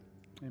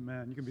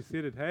Amen. You can be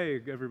seated. Hey,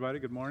 everybody,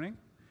 good morning.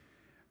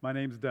 My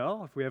name's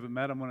Del. If we haven't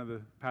met, I'm one of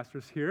the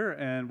pastors here,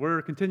 and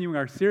we're continuing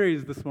our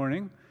series this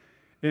morning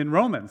in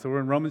Romans. So we're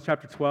in Romans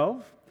chapter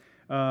 12.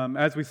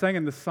 As we sang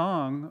in the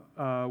song,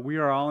 we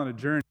are all on a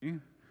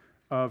journey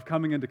of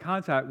coming into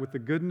contact with the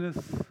goodness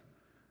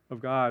of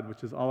God,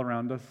 which is all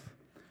around us.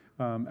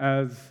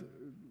 As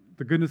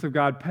the goodness of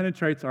God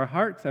penetrates our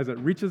hearts, as it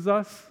reaches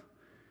us,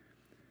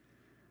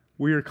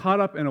 we are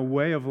caught up in a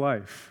way of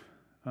life.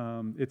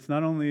 It's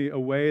not only a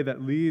way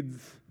that leads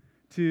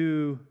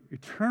to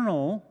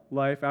eternal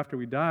life after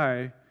we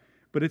die,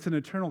 but it's an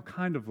eternal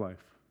kind of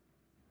life.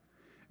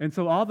 And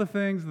so all the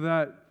things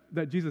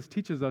that Jesus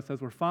teaches us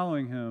as we're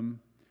following him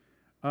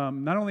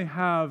not only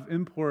have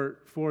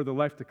import for the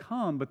life to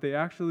come, but they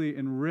actually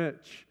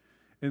enrich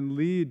and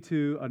lead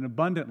to an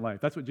abundant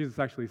life. That's what Jesus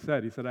actually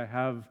said. He said, I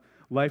have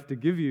life to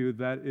give you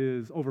that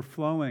is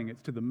overflowing.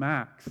 It's to the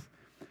max.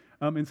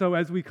 And so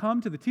as we come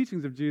to the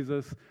teachings of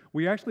Jesus,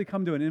 we actually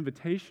come to an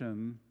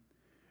invitation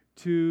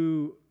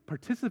to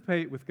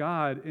participate with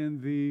God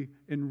in the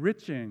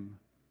enriching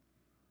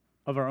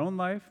of our own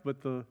life,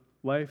 but the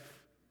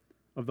life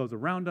of those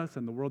around us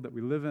and the world that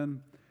we live in.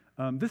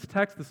 This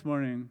text this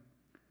morning,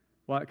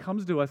 well, it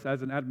comes to us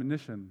as an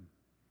admonition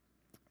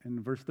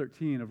in verse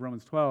 13 of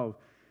Romans 12.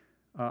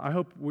 I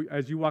hope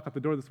as you walk out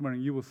the door this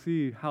morning, you will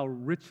see how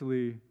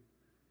richly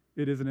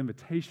it is an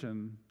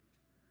invitation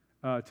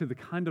to the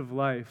kind of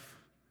life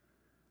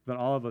that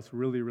all of us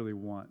really, really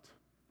want.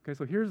 Okay,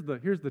 so here's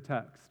the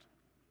text.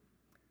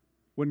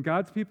 When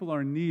God's people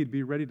are in need,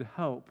 be ready to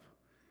help.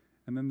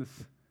 And then this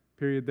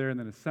period there, and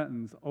then a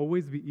sentence,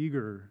 always be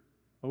eager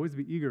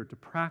to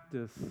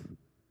practice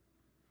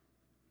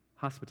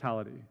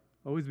hospitality.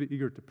 Always be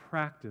eager to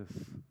practice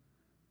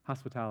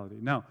hospitality.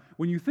 Now,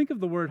 when you think of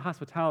the word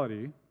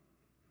hospitality,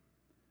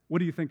 what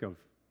do you think of?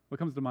 What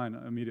comes to mind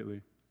immediately?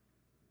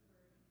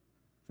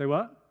 Say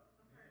what?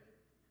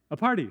 A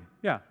party,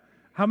 yeah.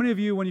 How many of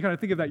you, when you kind of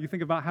think of that, you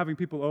think about having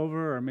people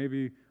over, or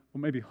maybe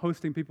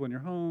hosting people in your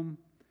home?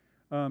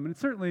 And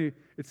it's certainly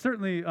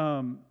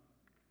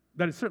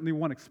that is certainly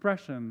one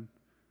expression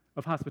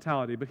of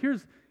hospitality. But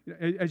here's,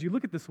 as you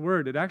look at this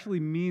word, it actually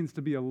means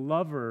to be a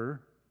lover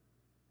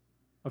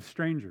of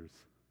strangers.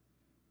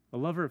 A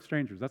lover of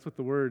strangers. That's what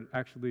the word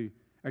actually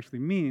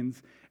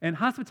means. And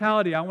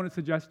hospitality, I want to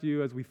suggest to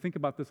you, as we think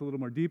about this a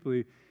little more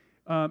deeply,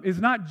 is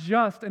not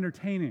just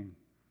entertaining.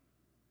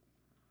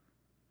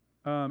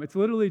 It's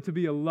literally to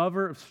be a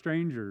lover of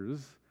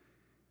strangers.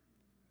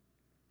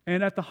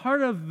 And at the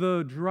heart of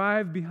the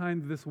drive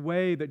behind this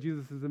way that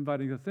Jesus is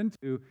inviting us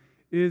into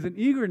is an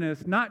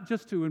eagerness not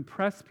just to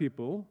impress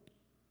people,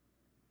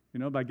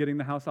 by getting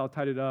the house all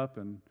tidied up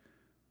and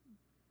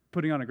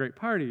putting on a great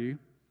party,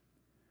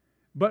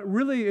 but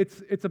really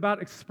it's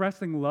about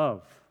expressing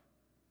love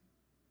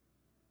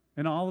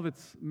in all of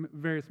its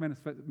various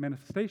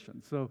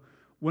manifestations. So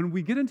when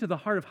we get into the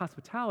heart of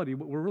hospitality,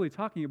 what we're really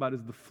talking about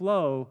is the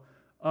flow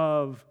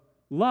of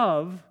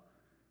love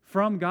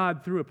from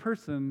God through a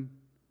person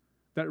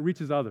that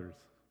reaches others.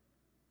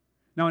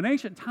 Now, in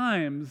ancient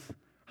times,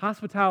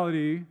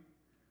 hospitality,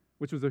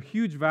 which was a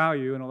huge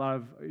value in a lot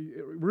of,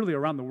 really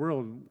around the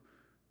world,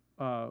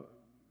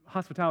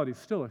 hospitality is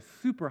still a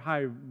super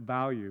high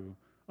value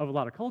of a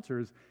lot of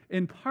cultures,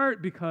 in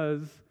part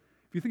because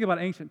if you think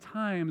about ancient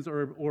times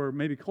or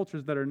maybe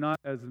cultures that are not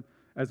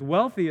as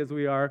wealthy as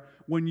we are,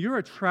 when you're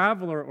a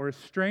traveler or a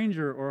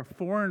stranger or a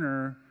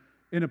foreigner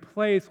in a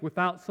place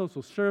without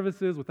social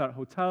services, without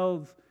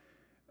hotels,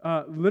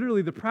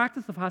 literally the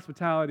practice of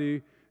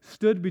hospitality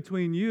stood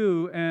between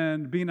you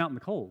and being out in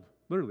the cold,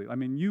 literally. I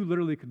mean, you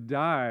literally could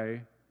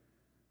die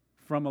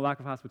from a lack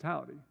of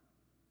hospitality.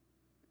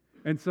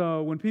 And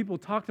so when people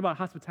talked about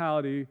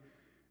hospitality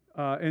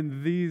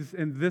in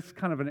this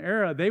kind of an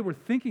era, they were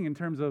thinking in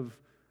terms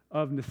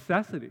of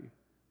necessity.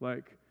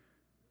 Like,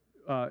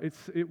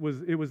 it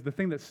was the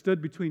thing that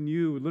stood between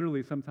you,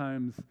 literally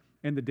sometimes,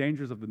 and the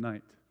dangers of the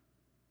night.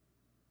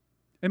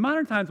 In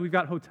modern times, we've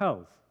got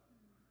hotels,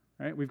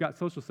 right? We've got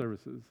social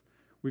services.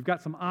 We've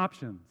got some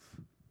options.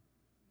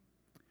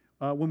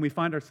 When we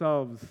find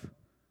ourselves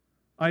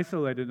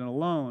isolated and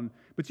alone.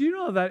 But you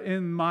know that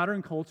in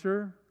modern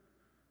culture,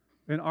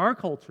 in our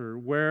culture,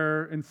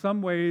 where in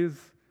some ways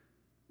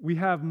we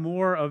have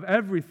more of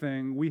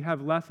everything, we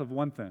have less of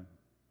one thing.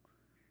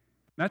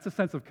 That's a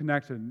sense of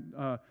connection.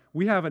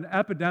 We have an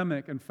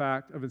epidemic, in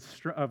fact,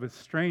 of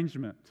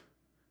estrangement,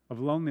 of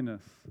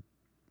loneliness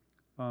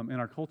in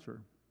our culture.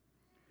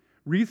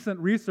 Recent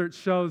research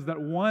shows that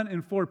 1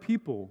 in 4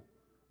 people,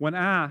 when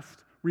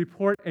asked,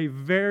 report a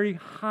very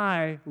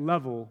high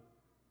level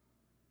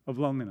of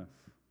loneliness.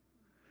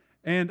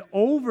 And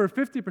over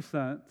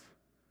 50%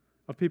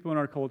 of people in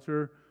our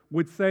culture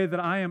would say that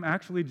I am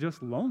actually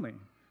just lonely.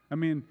 I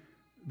mean,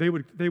 they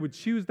would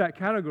choose that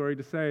category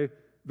to say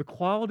the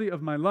quality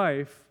of my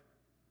life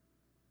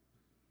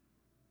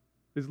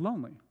is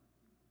lonely.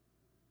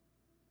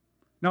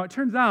 Now, it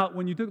turns out,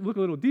 when you look a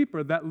little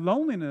deeper, that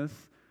loneliness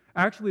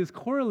actually is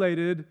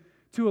correlated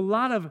to a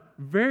lot of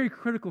very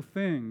critical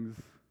things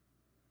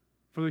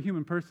for the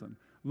human person.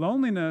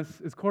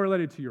 Loneliness is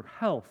correlated to your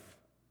health.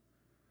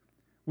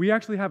 We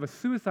actually have a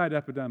suicide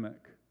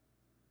epidemic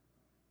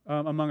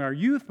among our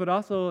youth, but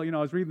also, I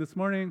was reading this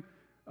morning,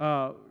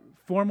 4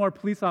 more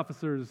police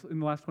officers in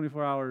the last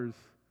 24 hours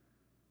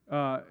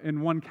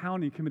in one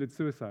county committed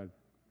suicide.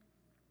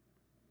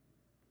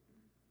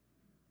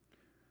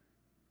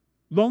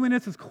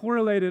 Loneliness is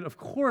correlated, of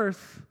course,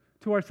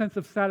 to our sense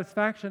of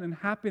satisfaction and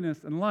happiness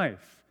in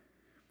life.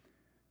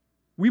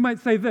 We might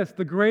say this: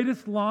 the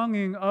greatest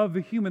longing of the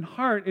human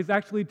heart is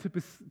actually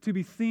to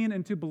be seen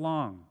and to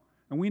belong.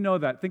 And we know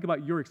that. Think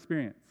about your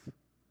experience.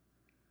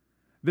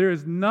 There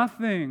is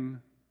nothing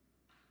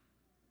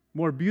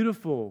more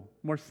beautiful,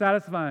 more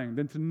satisfying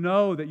than to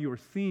know that you are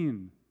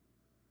seen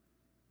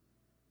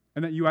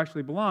and that you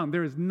actually belong.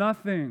 There is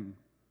nothing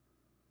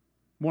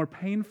more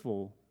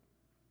painful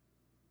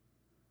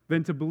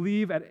than to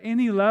believe at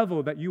any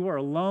level that you are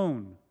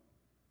alone,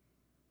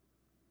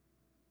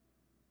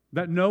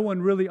 that no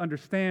one really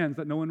understands,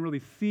 that no one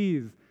really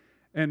sees,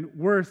 and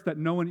worse, that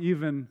no one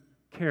even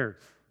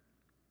cares.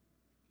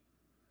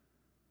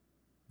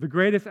 The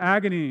greatest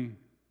agony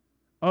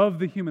of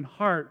the human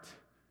heart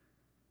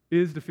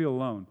is to feel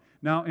alone.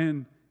 Now,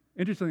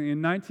 interestingly,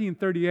 in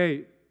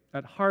 1938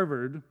 at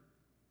Harvard,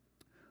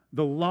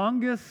 the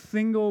longest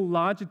single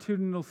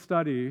longitudinal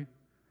study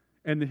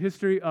in the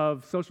history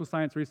of social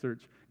science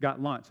research got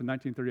launched in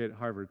 1938 at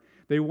Harvard.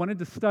 They wanted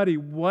to study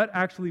what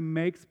actually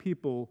makes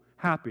people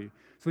happy.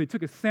 So they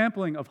took a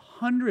sampling of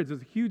hundreds, it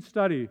was a huge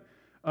study,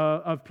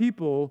 of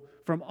people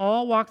from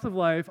all walks of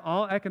life,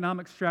 all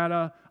economic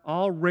strata,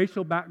 all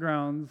racial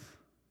backgrounds,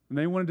 and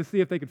they wanted to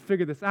see if they could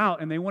figure this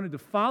out, and they wanted to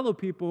follow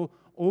people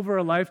over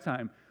a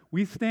lifetime.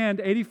 We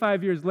stand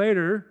 85 years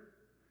later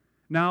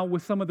now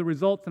with some of the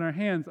results in our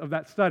hands of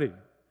that study.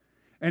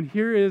 And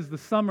here is the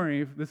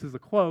summary. This is a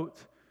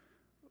quote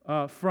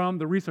from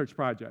the research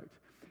project.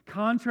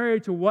 Contrary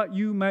to what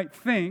you might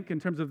think in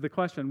terms of the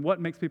question,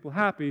 what makes people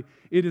happy,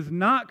 it is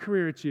not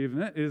career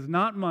achievement, it is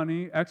not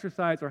money,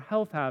 exercise, or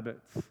health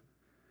habits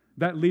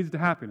that leads to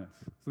happiness.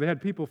 So they had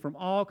people from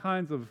all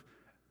kinds of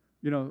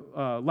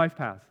life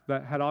paths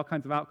that had all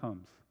kinds of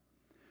outcomes.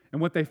 And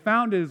what they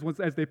found was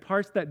as they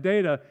parsed that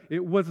data,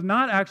 it was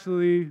not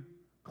actually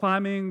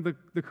climbing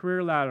the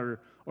career ladder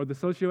or the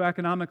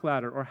socioeconomic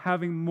ladder or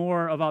having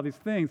more of all these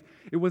things.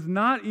 It was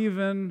not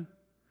even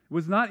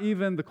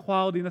the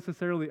quality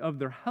necessarily of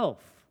their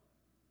health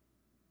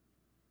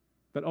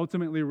that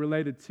ultimately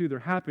related to their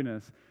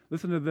happiness.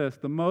 Listen to this.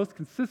 The most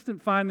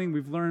consistent finding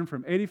we've learned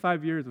from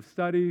 85 years of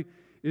study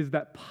is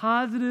that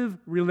positive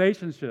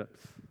relationships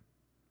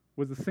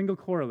was the single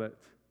correlate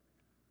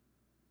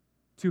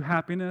to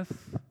happiness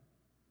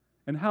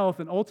and health.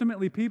 And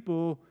ultimately,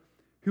 people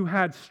who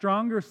had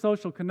stronger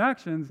social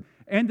connections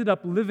ended up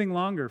living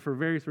longer for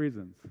various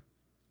reasons.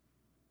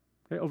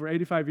 Okay, over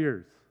 85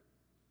 years.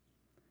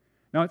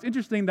 Now, it's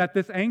interesting that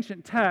this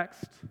ancient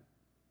text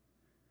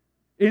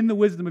in the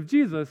wisdom of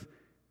Jesus,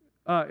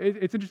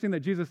 it's interesting that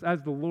Jesus,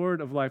 as the Lord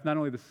of life, not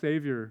only the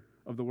Savior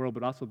of the world,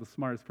 but also the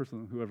smartest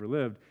person who ever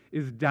lived,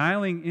 is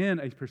dialing in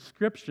a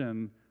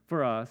prescription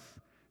for us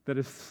that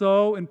is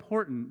so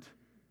important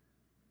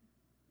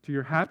to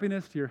your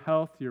happiness, to your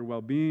health, to your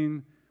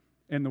well-being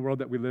in the world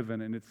that we live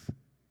in. And it's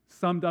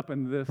summed up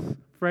in this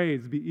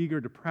phrase, be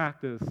eager to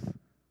practice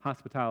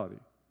hospitality.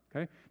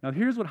 Okay? Now,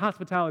 here's what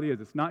hospitality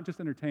is. It's not just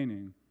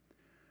entertaining.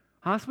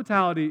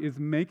 Hospitality is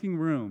making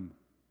room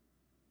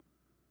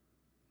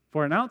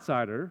for an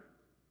outsider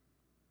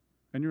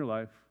in your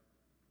life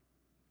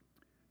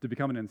to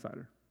become an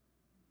insider.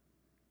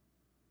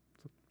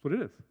 That's what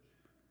it is.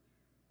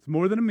 It's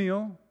more than a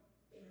meal.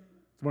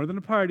 It's more than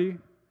a party.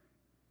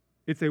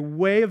 It's a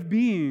way of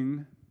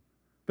being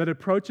that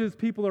approaches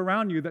people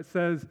around you that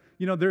says,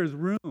 there is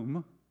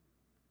room.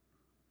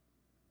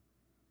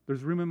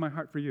 There's room in my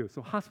heart for you.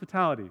 So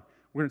hospitality,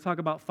 we're going to talk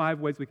about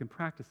 5 ways we can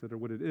practice it or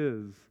what it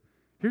is.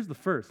 Here's the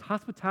first.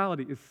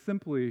 Hospitality is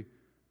simply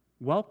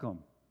welcome.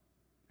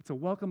 It's a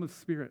welcome of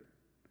spirit.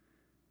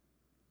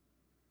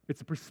 It's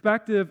a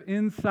perspective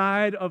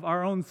inside of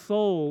our own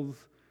souls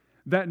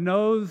that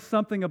knows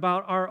something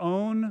about our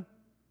own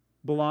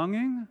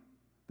belonging,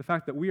 the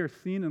fact that we are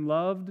seen and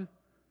loved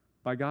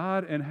by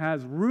God, and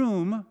has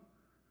room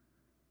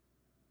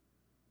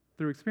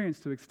through experience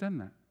to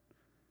extend that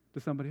to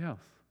somebody else.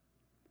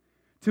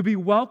 To be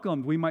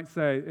welcomed, we might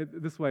say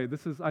it this way.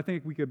 I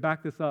think we could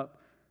back this up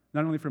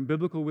not only from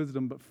biblical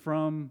wisdom, but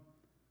from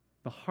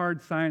the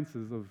hard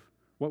sciences of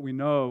what we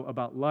know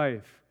about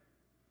life,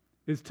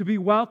 is to be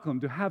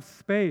welcomed, to have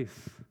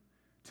space,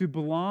 to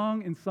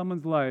belong in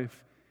someone's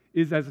life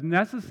is as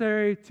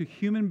necessary to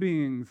human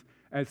beings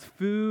as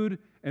food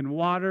and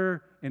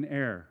water and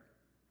air.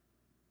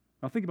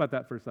 Now think about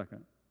that for a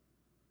second.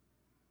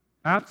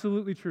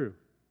 Absolutely true.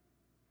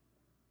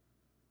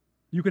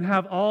 You can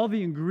have all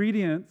the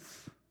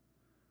ingredients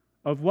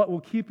of what will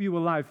keep you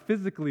alive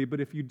physically, but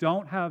if you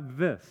don't have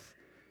this,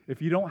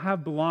 if you don't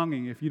have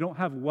belonging, if you don't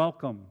have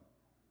welcome,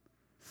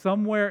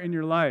 somewhere in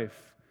your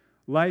life,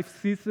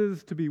 life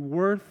ceases to be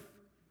worth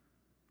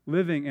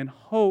living and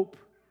hope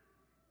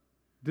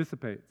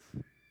dissipates.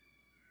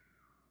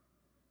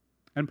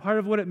 And part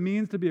of what it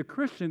means to be a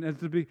Christian is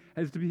to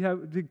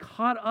be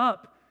caught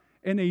up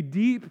in a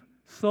deep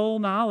soul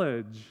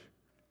knowledge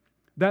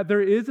that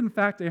there is, in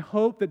fact, a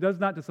hope that does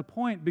not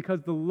disappoint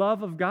because the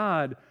love of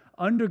God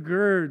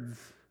undergirds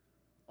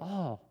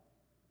all.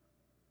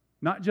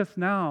 Not just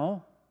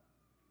now,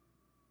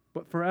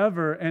 but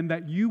forever, and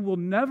that you will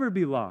never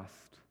be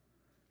lost,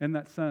 in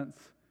that sense,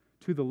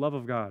 to the love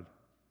of God.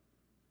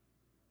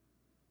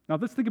 Now,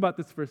 let's think about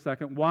this for a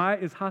second. Why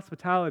is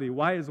hospitality,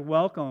 why is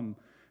welcome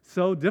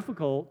so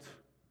difficult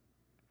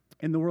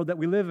in the world that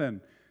we live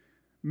in?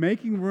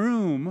 Making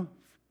room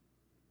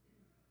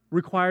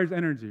requires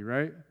energy,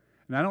 right?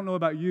 And I don't know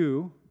about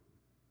you,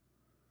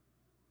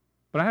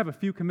 but I have a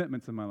few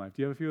commitments in my life.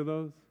 Do you have a few of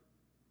those?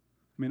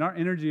 I mean, our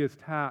energy is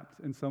tapped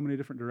in so many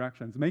different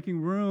directions.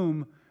 Making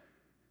room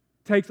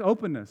takes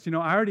openness. I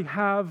already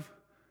have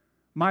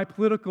my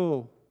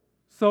political,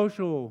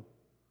 social,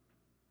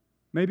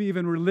 maybe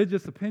even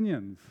religious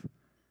opinions.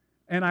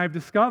 And I've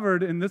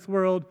discovered in this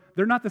world,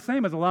 they're not the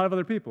same as a lot of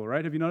other people,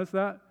 right? Have you noticed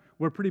that?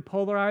 We're pretty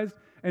polarized.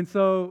 And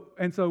so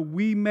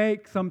we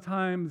make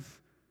sometimes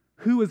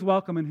who is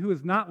welcome and who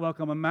is not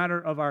welcome a matter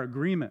of our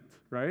agreement,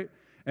 right?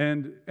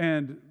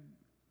 And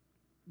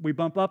we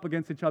bump up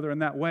against each other in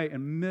that way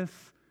and miss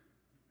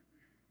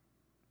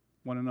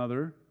one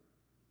another.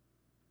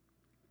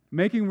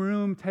 Making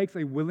room takes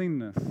a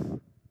willingness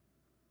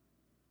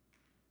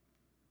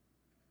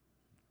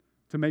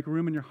to make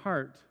room in your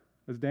heart,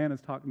 as Dan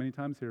has talked many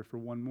times here, for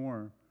one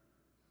more.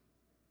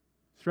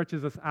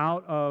 Stretches us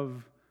out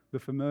of the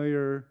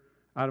familiar,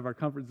 out of our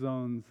comfort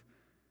zones.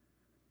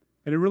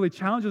 And it really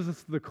challenges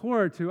us to the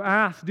core to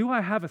ask, do I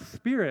have a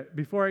spirit,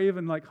 before I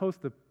even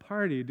host a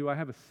party, do I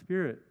have a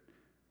spirit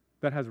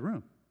that has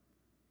room?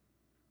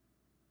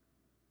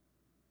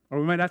 Or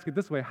we might ask it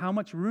this way, how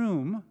much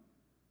room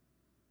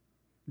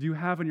do you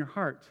have in your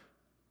heart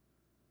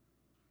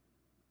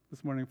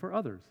this morning for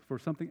others, for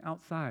something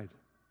outside?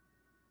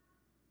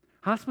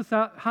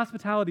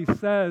 Hospitality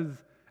says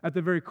at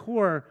the very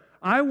core,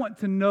 I want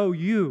to know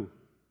you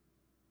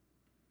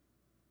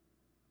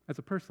as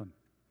a person.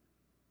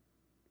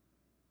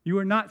 You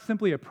are not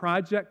simply a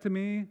project to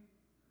me.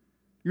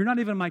 You're not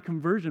even my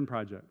conversion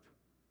project.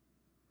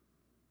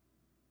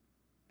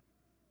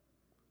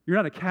 You're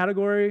not a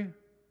category.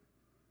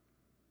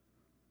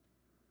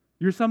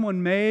 You're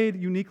someone made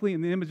uniquely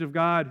in the image of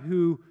God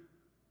who,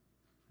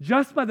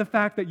 just by the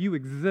fact that you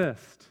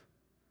exist,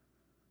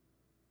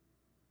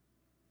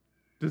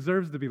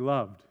 deserves to be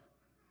loved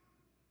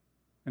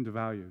and to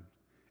value.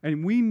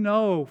 And we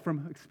know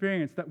from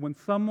experience that when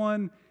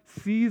someone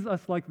sees us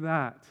like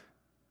that,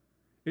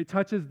 it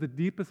touches the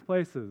deepest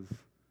places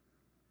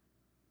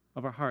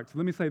of our hearts.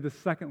 Let me say this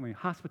secondly,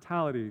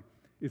 hospitality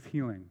is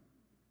healing.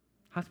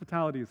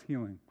 Hospitality is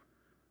healing.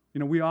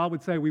 We all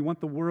would say we want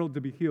the world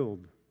to be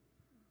healed.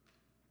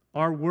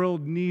 Our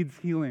world needs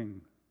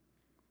healing.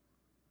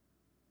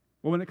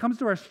 Well, when it comes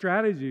to our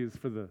strategies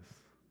for this,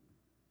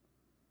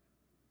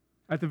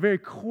 at the very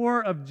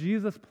core of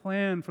Jesus'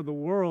 plan for the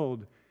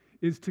world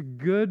is to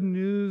good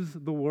news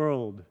the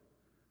world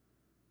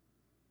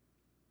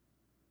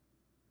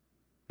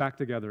back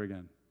together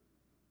again.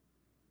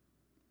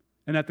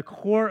 And at the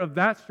core of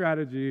that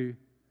strategy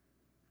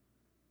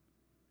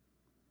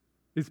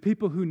is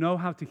people who know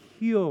how to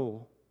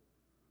heal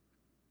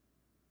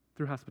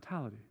through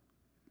hospitality.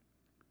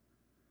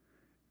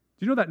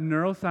 Do you know that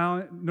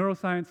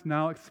neuroscience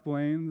now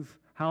explains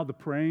how the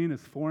brain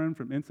is formed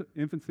from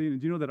infancy? And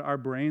do you know that our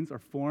brains are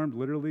formed,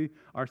 literally,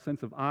 our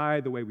sense of I,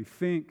 the way we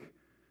think,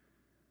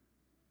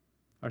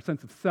 our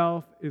sense of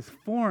self is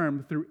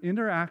formed through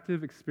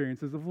interactive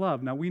experiences of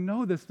love. Now, we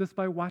know this just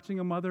by watching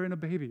a mother and a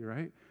baby,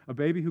 right? A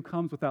baby who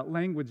comes without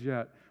language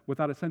yet,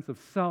 without a sense of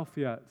self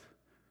yet.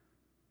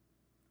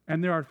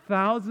 And there are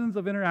thousands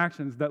of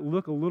interactions that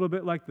look a little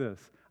bit like this.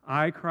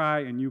 I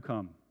cry and you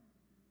come.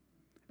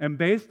 And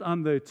based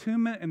on the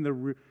attunement and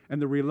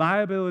the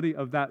reliability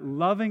of that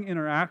loving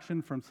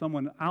interaction from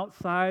someone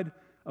outside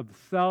of the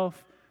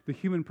self, the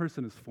human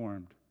person is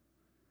formed.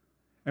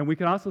 And we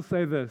can also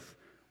say this,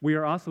 we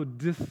are also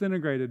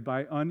disintegrated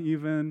by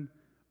uneven,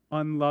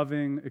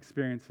 unloving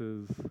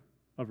experiences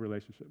of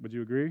relationship. Would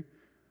you agree?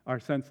 Our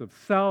sense of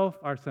self,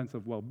 our sense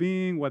of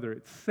well-being, whether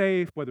it's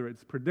safe, whether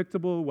it's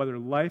predictable, whether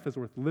life is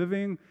worth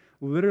living,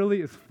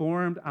 literally is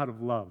formed out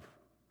of love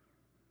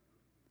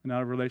and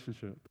out of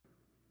relationship.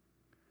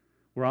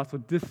 We're also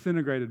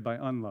disintegrated by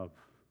unlove.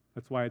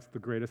 That's why it's the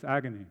greatest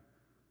agony,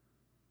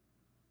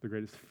 the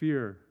greatest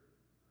fear,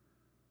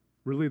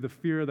 really the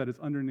fear that is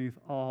underneath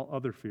all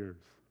other fears.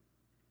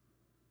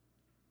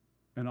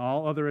 And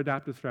all other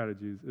adaptive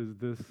strategies is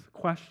this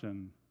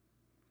question,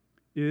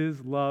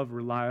 is love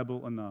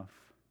reliable enough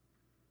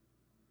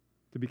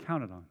to be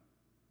counted on?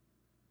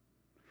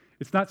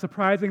 It's not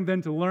surprising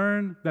then to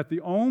learn that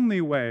the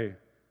only way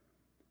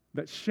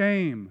that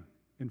shame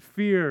and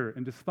fear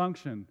and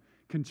dysfunction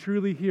can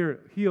truly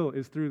heal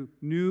is through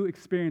new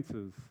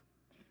experiences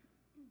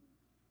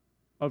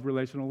of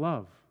relational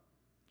love.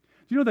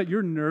 Do you know that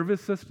your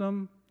nervous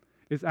system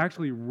is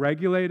actually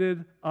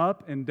regulated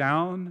up and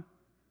down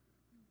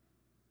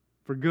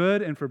for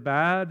good and for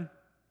bad,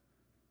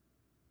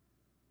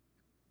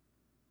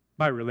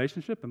 by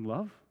relationship and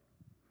love,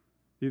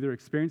 either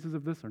experiences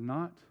of this or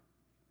not.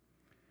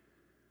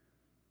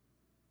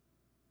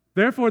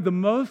 Therefore, the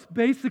most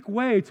basic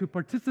way to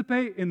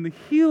participate in the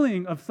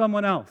healing of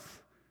someone else,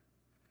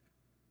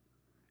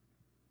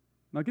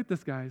 now get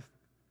this, guys,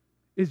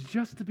 is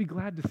just to be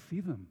glad to see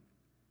them.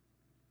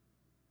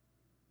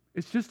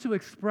 It's just to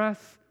express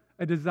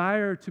a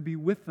desire to be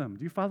with them.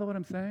 Do you follow what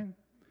I'm saying?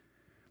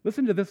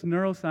 Listen to this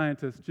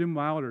neuroscientist, Jim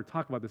Wilder,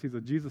 talk about this. He's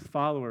a Jesus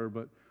follower,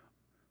 but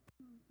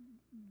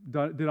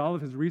did all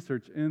of his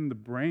research in the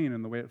brain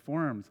and the way it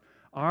forms.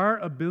 Our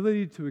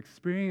ability to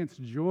experience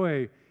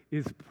joy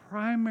is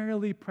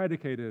primarily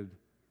predicated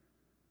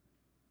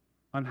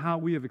on how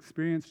we have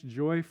experienced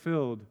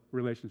joy-filled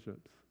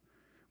relationships.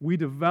 We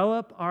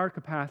develop our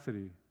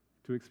capacity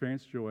to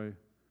experience joy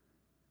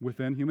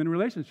within human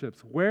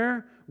relationships,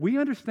 where we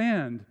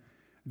understand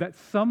that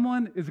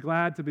someone is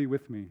glad to be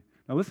with me.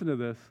 Now listen to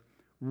this.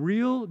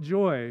 Real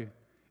joy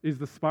is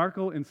the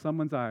sparkle in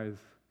someone's eyes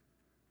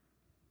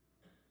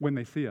when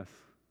they see us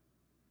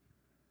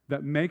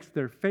that makes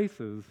their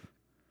faces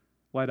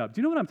light up. Do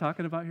you know what I'm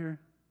talking about here?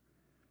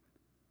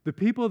 The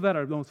people that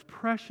are most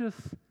precious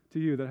to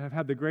you, that have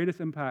had the greatest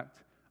impact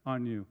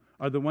on you,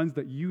 are the ones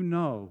that you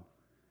know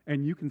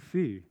and you can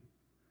see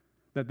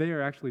that they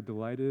are actually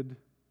delighted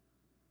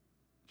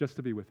just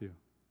to be with you.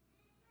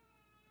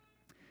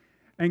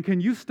 And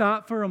can you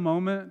stop for a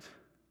moment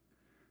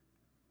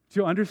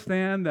to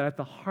understand that at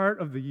the heart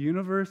of the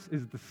universe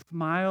is the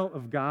smile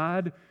of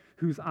God,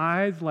 whose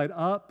eyes light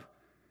up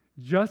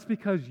just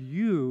because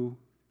you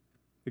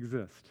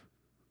exist?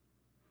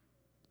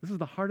 This is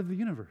the heart of the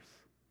universe.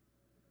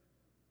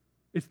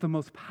 It's the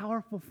most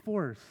powerful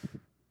force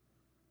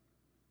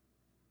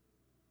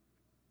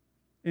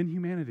in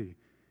humanity.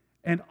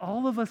 And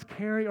all of us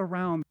carry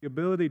around the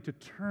ability to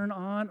turn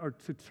on or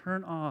to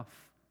turn off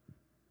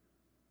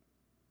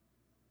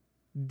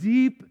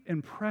deep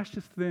and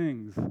precious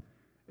things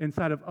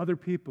inside of other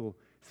people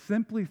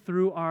simply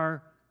through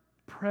our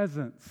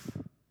presence,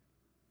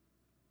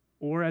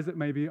 or as it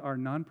may be, our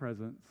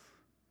non-presence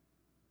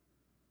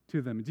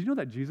to them. Do you know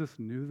that Jesus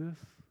knew this?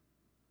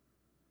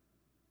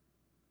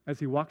 As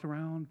he walked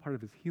around, part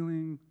of his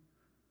healing,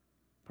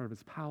 part of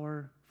his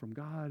power from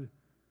God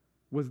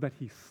was that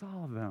he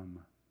saw them.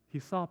 He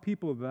saw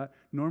people that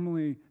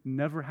normally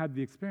never had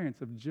the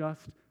experience of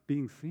just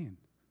being seen,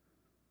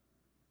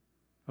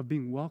 of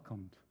being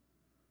welcomed,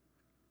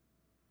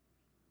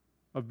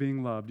 of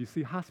being loved. You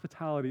see,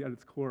 hospitality at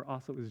its core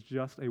also is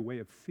just a way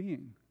of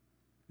seeing.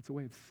 It's a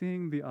way of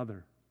seeing the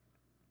other.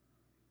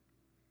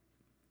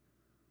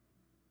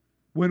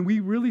 When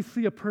we really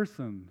see a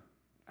person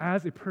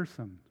as a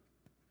person,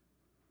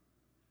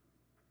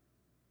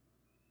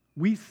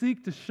 we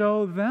seek to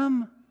show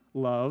them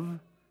love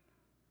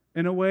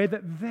in a way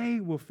that they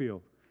will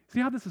feel. See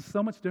how this is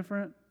so much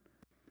different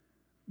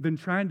than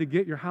trying to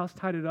get your house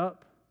tidied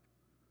up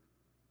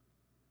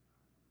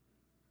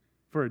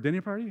for a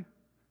dinner party?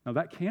 Now,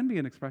 that can be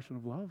an expression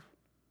of love.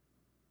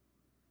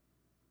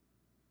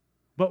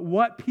 But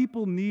what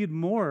people need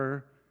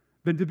more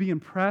than to be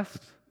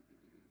impressed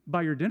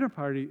by your dinner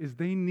party is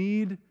they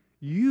need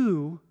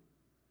you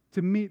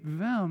to meet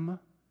them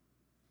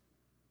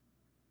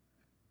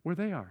where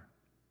they are.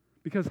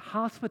 Because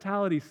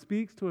hospitality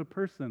speaks to a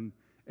person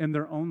in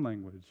their own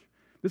language.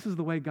 This is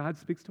the way God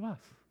speaks to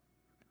us.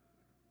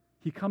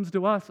 He comes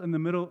to us in the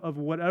middle of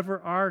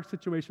whatever our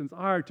situations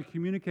are to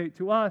communicate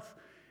to us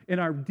in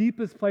our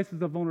deepest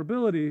places of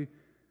vulnerability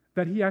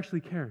that he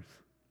actually cares,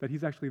 that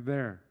he's actually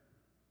there,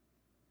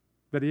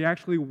 that he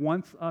actually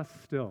wants us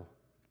still.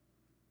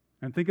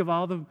 And think of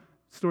all the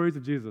stories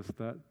of Jesus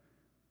that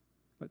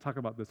talk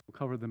about this. We'll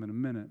cover them in a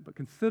minute. But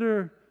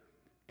consider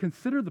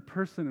the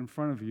person in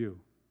front of you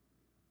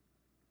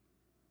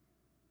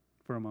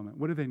for a moment.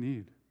 What do they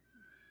need?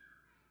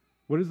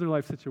 What is their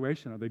life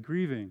situation? Are they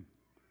grieving?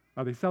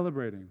 Are they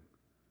celebrating?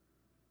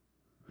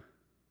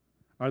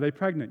 Are they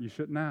pregnant? You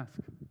shouldn't ask.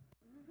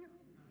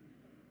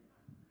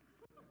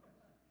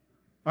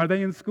 Are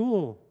they in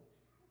school?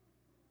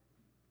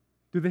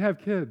 Do they have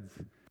kids?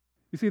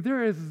 You see,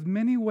 there is as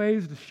many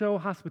ways to show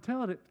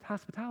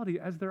hospitality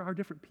as there are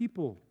different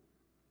people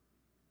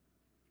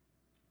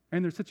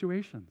and their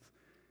situations.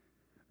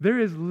 There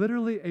is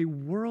literally a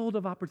world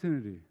of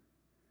opportunity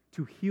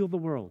to heal the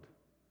world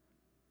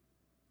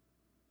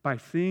by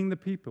seeing the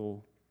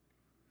people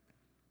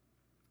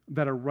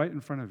that are right in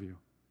front of you.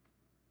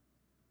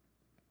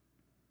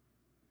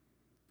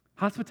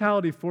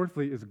 Hospitality,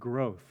 fourthly, is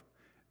growth.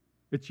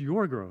 It's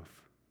your growth.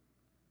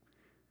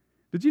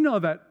 Did you know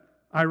that,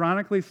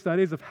 ironically,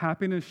 studies of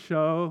happiness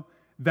show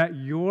that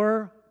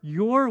your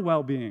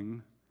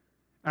well-being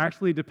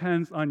actually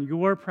depends on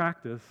your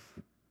practice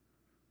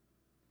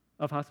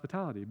of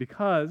hospitality?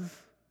 Because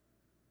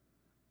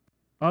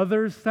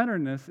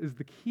others-centeredness is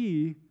the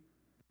key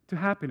to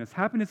happiness.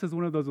 Happiness is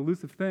one of those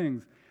elusive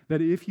things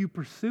that if you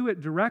pursue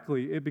it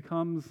directly, it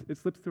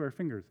slips through our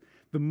fingers.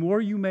 The more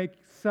you make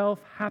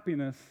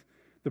self-happiness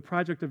the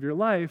project of your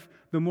life,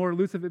 the more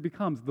elusive it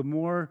becomes, the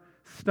more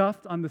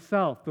stuffed on the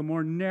self, the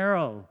more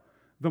narrow,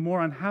 the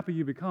more unhappy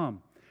you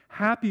become.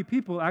 Happy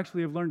people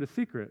actually have learned a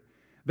secret,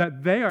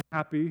 that they are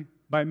happy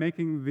by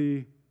making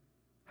the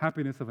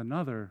happiness of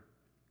another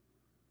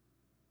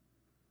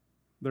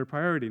their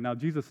priority. Now,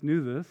 Jesus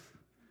knew this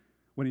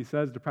when he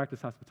says to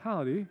practice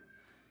hospitality.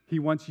 He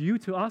wants you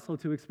to also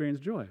to experience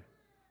joy.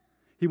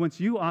 He wants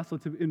you also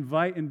to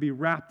invite and be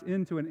wrapped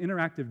into an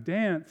interactive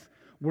dance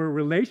where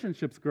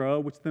relationships grow,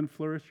 which then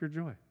flourish your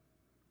joy.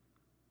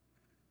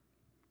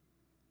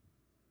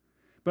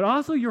 But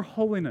also your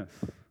holiness.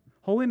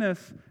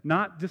 Holiness,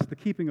 not just the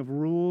keeping of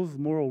rules,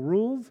 moral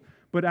rules,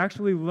 but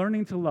actually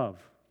learning to love.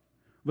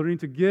 Learning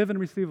to give and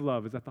receive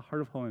love is at the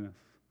heart of holiness.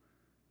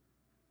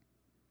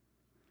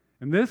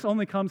 And this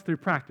only comes through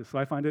practice, so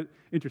I find it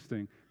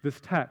interesting. This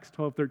text,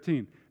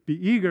 12:13, be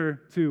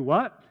eager to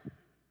what?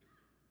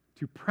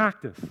 To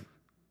practice.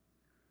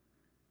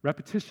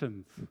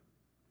 Repetitions.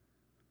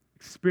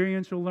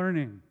 Experiential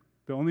learning.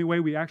 The only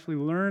way we actually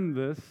learn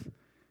this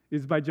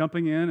is by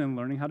jumping in and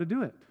learning how to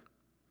do it.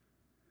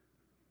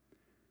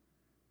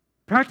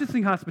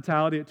 Practicing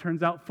hospitality, it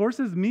turns out,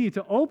 forces me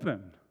to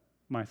open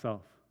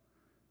myself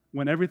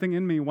when everything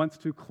in me wants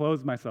to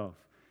close myself.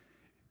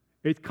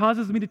 It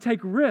causes me to take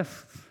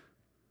risks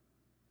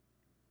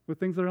with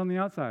things that are on the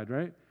outside,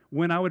 right?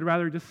 When I would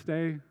rather just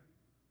stay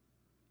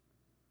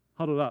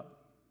huddled up.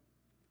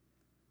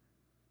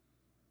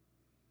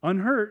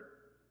 Unhurt,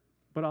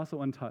 but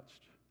also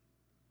untouched.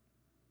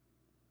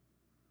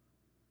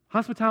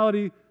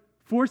 Hospitality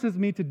forces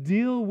me to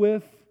deal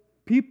with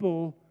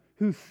people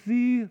who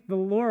see the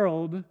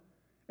world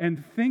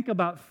and think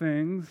about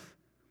things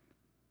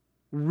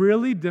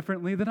really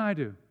differently than I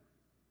do.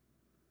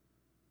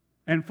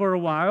 And for a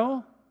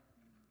while,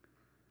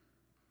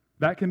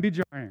 that can be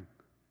jarring.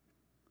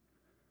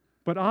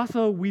 But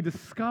also, we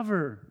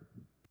discover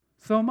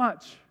so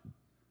much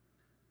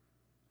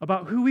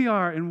about who we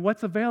are and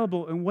what's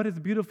available and what is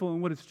beautiful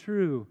and what is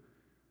true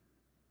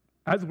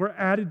as we're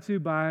added to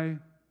by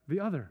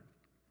the other.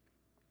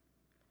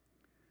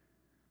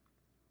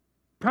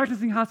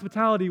 Practicing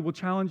hospitality will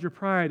challenge your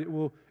pride. It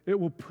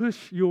will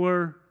push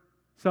your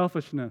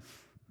selfishness.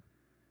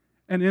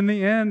 And in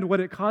the end, what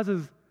it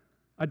causes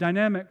a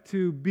dynamic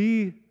to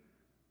be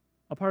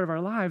a part of our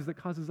lives that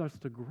causes us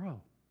to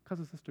grow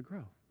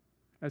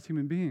as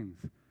human beings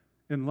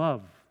in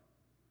love,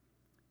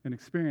 in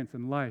experience,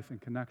 in life, in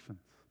connections.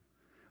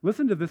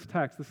 Listen to this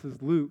text. This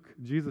is Luke,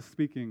 Jesus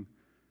speaking.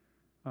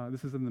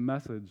 This is in the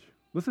Message.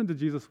 Listen to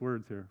Jesus'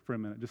 words here for a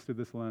minute, just through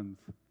this lens.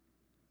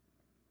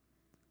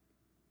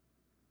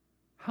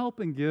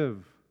 Help and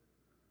give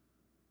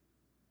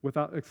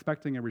without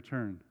expecting a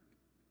return.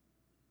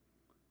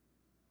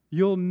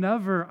 You'll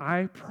never,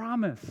 I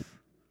promise,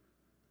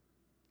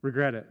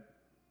 regret it.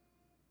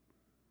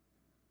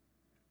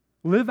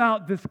 Live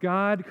out this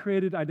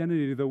God-created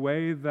identity the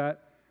way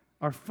that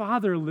our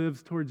Father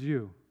lives towards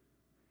you,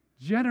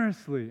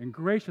 generously and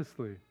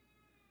graciously,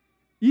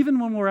 even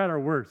when we're at our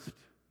worst.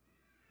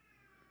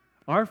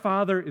 Our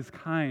Father is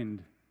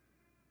kind.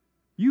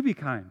 You be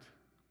kind.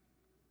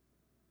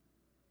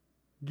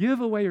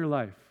 Give away your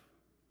life.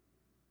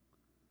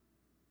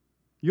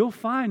 You'll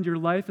find your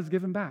life is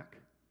given back.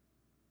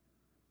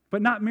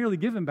 But not merely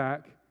given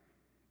back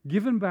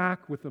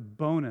with a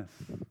bonus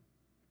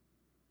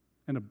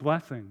and a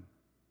blessing.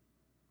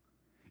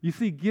 You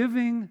see,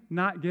 giving,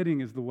 not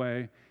getting is the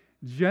way.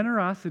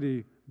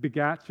 Generosity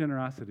begats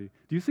generosity.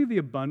 Do you see the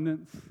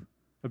abundance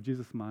of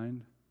Jesus'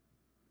 mind,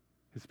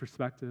 his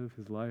perspective,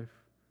 his life?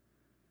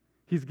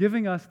 He's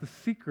giving us the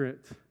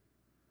secret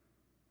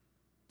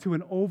to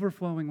an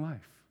overflowing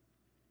life.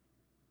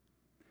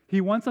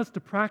 He wants us to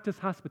practice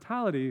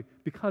hospitality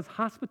because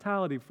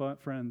hospitality,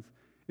 friends,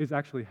 is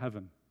actually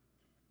heaven.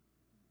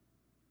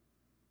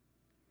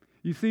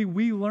 You see,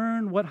 we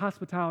learn what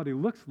hospitality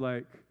looks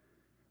like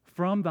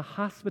from the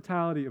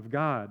hospitality of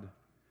God,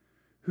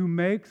 who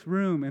makes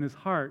room in his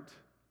heart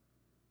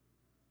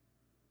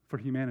for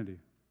humanity.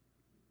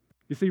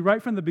 You see,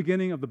 right from the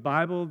beginning of the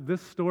Bible,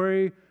 this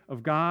story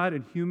of God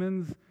and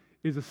humans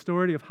is a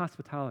story of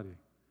hospitality.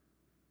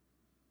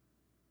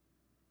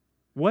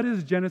 What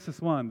is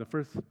Genesis 1, the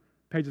first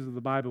pages of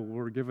the Bible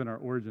where we're given our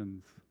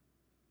origins,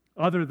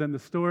 other than the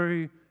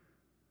story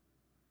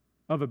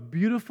of a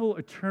beautiful,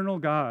 eternal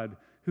God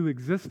who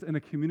exists in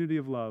a community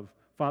of love,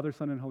 Father,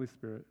 Son, and Holy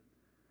Spirit,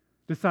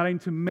 deciding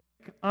to make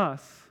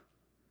us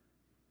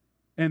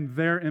in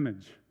their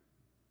image,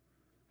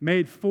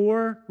 made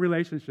for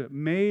relationship,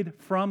 made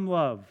from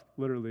love,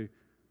 literally,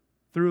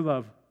 through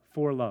love,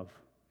 for love.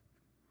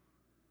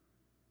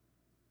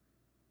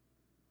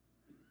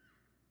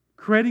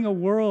 Creating a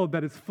world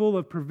that is full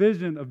of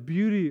provision, of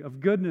beauty, of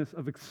goodness,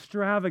 of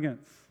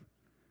extravagance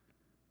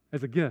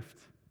as a gift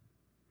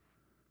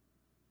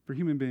for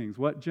human beings.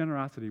 What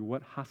generosity,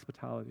 what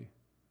hospitality.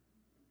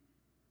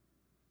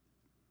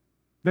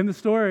 Then the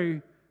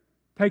story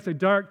takes a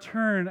dark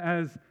turn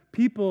as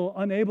people,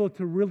 unable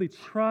to really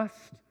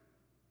trust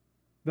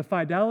the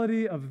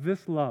fidelity of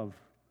this love,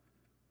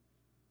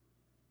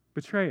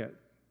 betray it.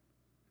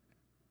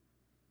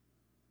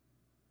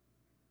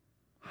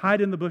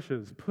 Hide in the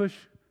bushes, push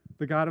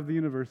the God of the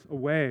universe,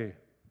 away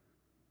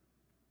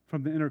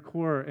from the inner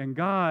core. And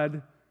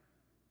God,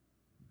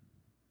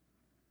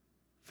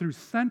 through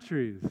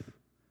centuries,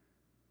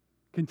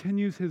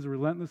 continues his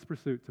relentless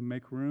pursuit to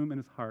make room in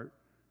his heart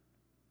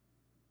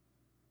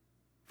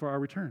for our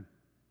return.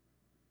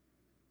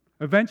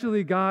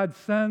 Eventually, God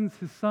sends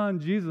his son,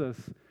 Jesus,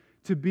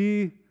 to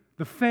be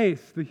the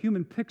face, the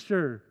human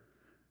picture,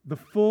 the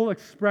full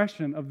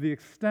expression of the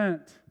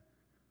extent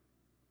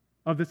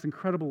of this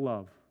incredible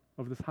love,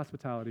 of this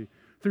hospitality.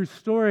 Through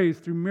stories,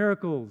 through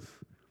miracles,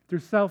 through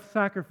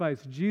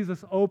self-sacrifice,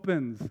 Jesus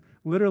opens,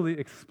 literally,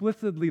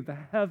 explicitly, the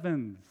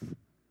heavens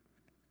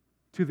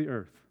to the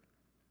earth.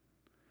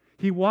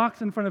 He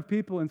walks in front of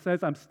people and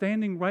says, I'm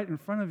standing right in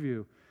front of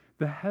you.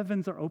 The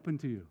heavens are open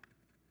to you.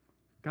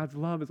 God's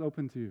love is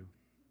open to you.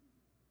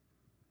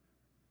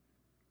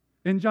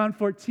 In John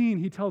 14,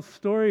 he tells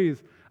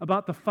stories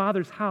about the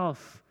Father's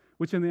house,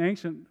 which in the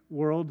ancient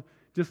world,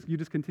 you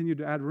just continue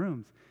to add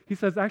rooms. He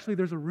says, actually,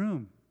 there's a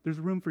room. There's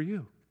room for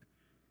you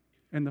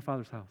in the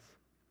Father's house.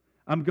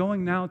 I'm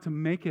going now to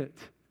make it.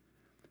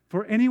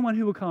 For anyone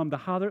who will come,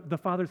 the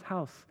Father's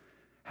house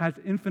has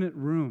infinite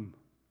room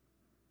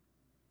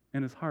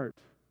in his heart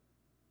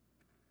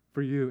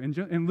for you.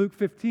 In Luke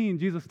 15,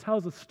 Jesus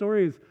tells us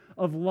stories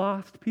of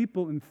lost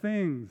people and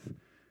things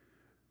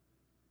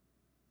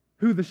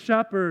who the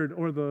shepherd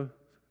or the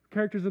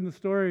characters in the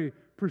story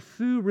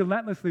pursue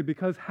relentlessly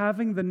because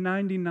having the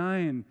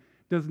 99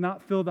 does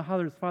not fill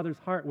the Father's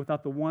heart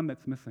without the one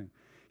that's missing.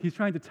 He's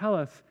trying to tell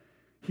us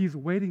he's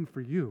waiting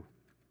for you.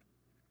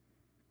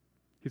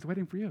 He's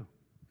waiting for you.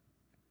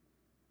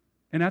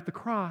 And at the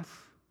cross,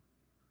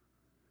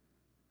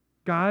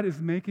 God is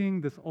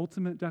making this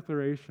ultimate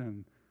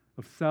declaration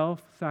of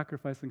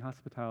self-sacrificing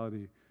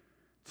hospitality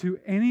to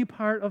any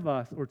part of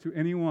us or to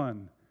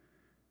anyone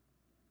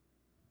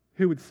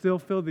who would still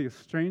feel the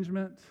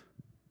estrangement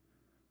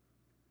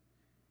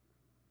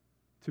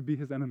to be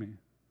his enemy.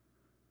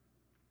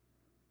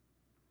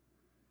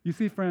 You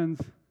see,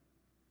 friends,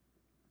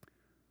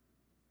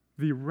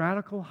 the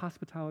radical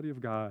hospitality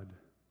of God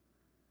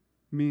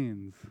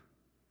means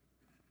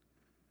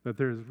that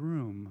there is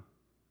room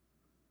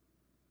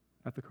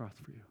at the cross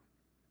for you.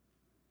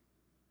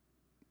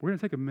 We're going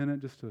to take a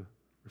minute just to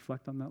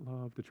reflect on that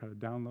love, to try to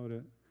download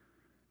it.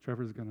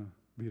 Trevor's going to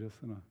lead us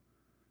in a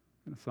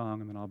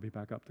song, and then I'll be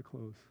back up to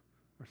close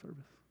our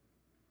service.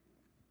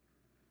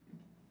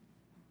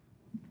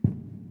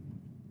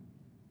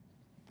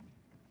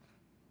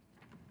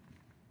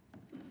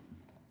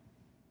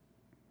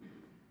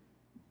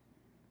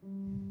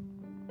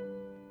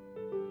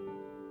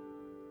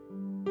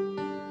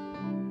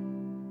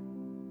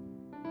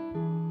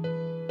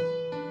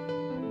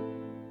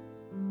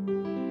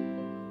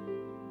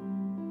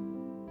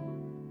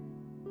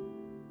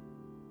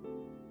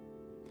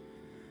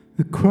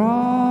 The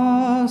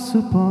cross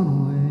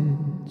upon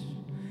which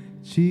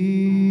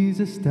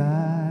Jesus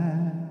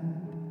died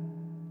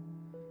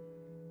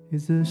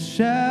is a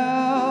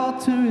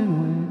shelter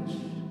in which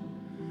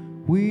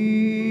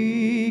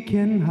we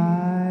can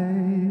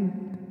hide,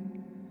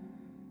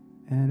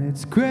 and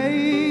its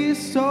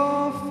grace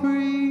so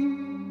free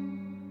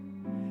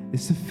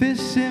is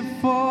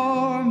sufficient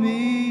for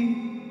me,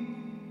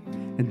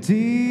 and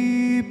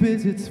deep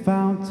is its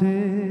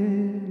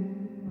fountain,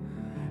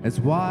 as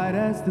wide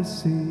as the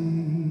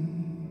sea.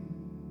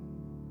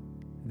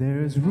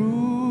 There is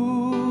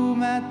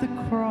room at the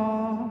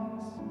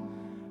cross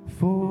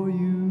for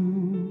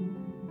you.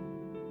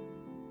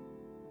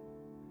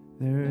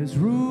 There is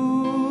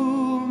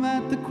room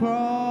at the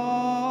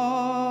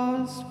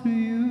cross for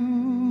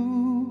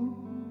you.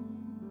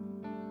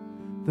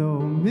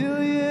 Though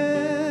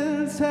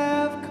millions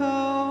have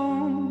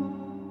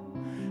come,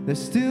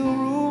 there's still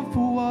room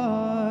for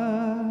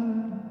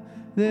one.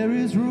 There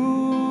is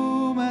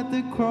room at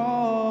the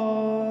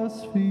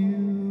cross for you.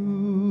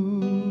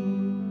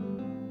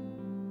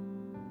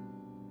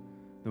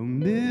 Though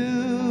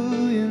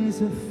millions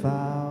have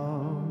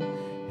found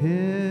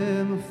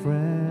him a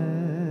friend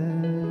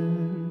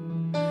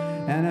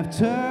and have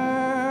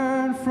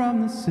turned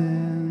from the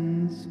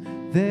sins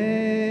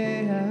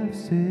they have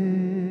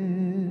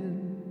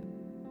sinned,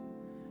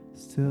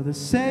 still the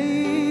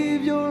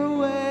Savior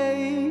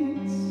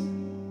waits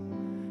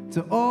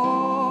to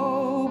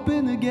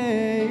open the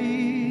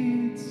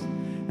gates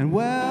and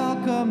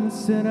welcome the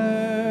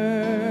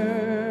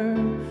sinner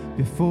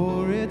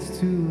before it's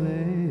too late.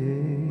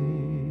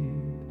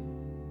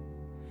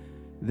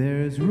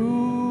 There is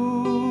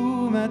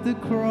room at the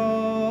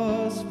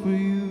cross for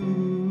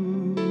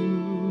you.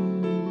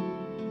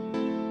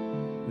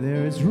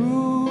 There is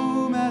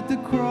room at the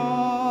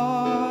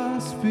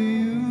cross for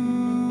you.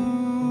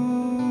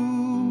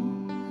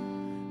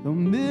 Though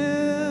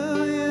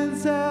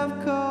millions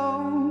have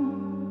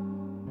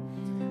come,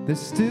 there's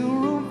still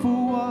room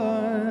for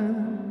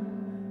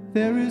one.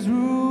 There is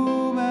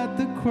room at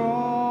the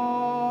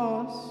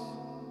cross.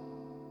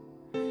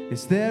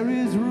 Yes, there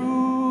is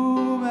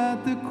room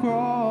at the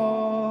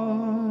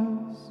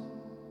cross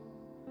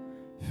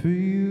for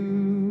you.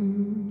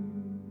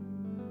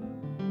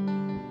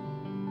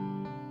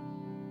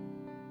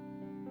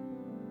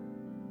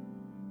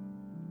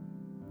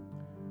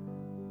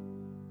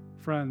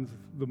 Friends,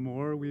 the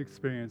more we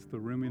experience the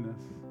roominess,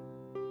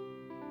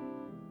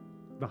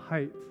 the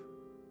height,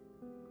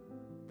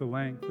 the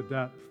length, the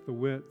depth, the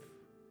width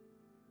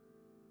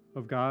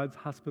of God's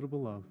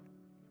hospitable love,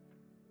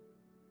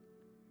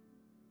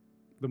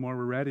 the more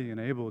we're ready and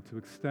able to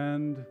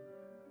extend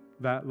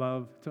that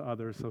love to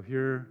others. So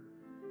here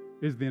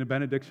is the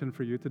benediction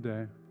for you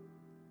today.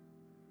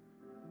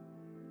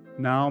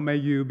 Now may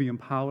you be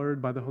empowered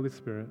by the Holy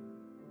Spirit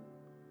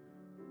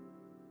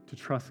to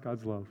trust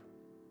God's love,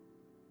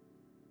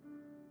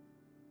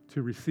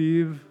 to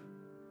receive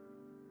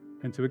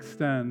and to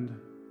extend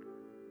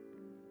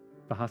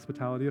the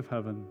hospitality of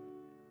heaven,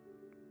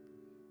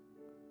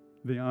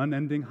 the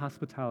unending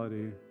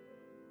hospitality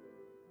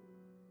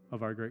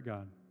of our great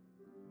God.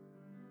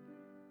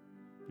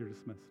 You're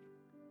dismissed.